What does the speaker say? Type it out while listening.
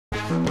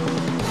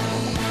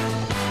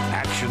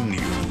Action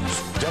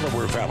News,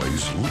 Delaware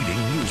Valley's leading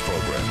news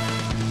program.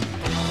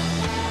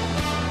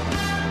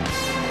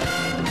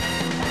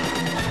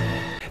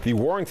 The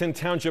Warrington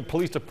Township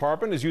Police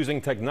Department is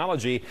using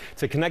technology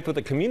to connect with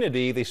the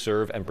community they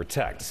serve and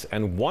protect.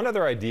 And one of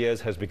their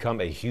ideas has become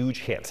a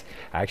huge hit.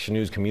 Action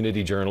News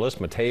community journalist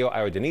Matteo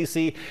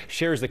Iodinisi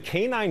shares the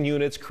K-9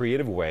 unit's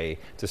creative way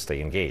to stay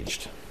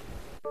engaged.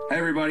 Hey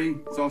everybody,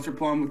 it's Officer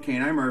Plum with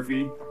K-9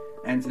 Murphy,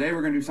 and today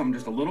we're going to do something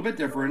just a little bit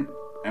different,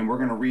 and we're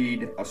going to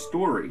read a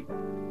story.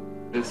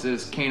 This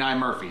is K-9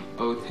 Murphy.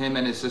 Both him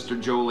and his sister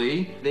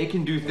Jolie, they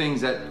can do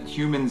things that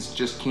humans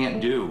just can't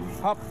do.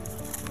 Up.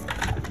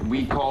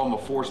 We call him a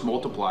force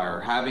multiplier.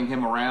 Having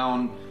him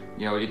around,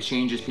 it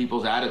changes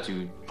people's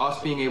attitude.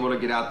 Us being able to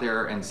get out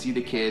there and see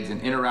the kids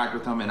and interact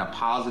with them in a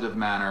positive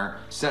manner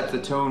sets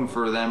the tone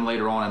for them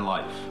later on in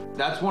life.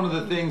 That's one of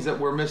the things that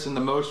we're missing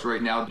the most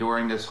right now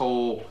during this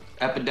whole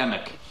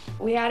epidemic.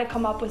 We had to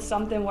come up with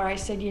something where I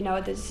said,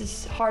 this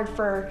is hard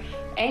for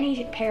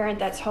any parent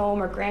that's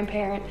home or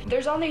grandparent.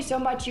 There's only so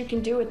much you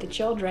can do with the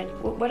children.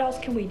 What else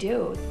can we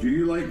do? Do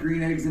you like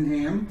green eggs and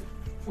ham?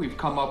 We've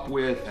come up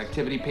with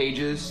activity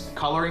pages,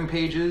 coloring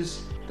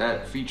pages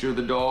that feature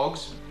the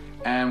dogs,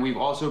 and we've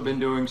also been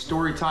doing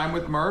story time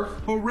with Murph.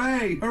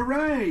 Hooray,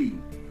 hooray!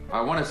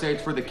 I want to say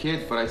it's for the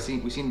kids, but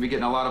we seem to be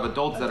getting a lot of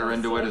adults that are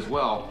into it as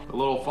well. A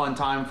little fun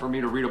time for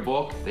me to read a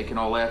book. They can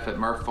all laugh at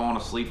Murph falling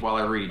asleep while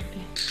I read.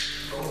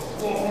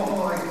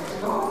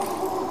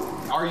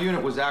 Our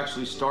unit was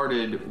actually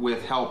started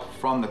with help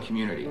from the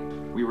community.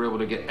 We were able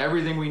to get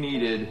everything we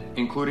needed,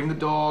 including the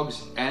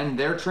dogs and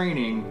their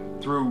training,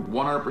 through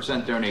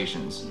 100%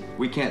 donations.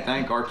 We can't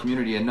thank our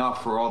community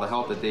enough for all the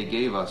help that they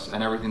gave us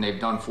and everything they've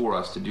done for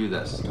us to do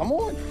this. Come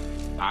on.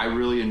 I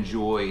really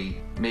enjoy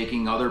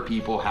making other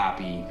people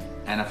happy,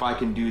 and if I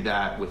can do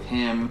that with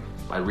him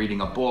by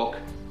reading a book,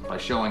 by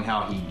showing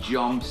how he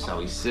jumps, how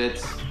he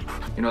sits,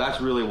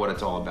 that's really what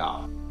it's all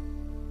about.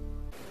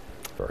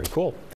 Very cool.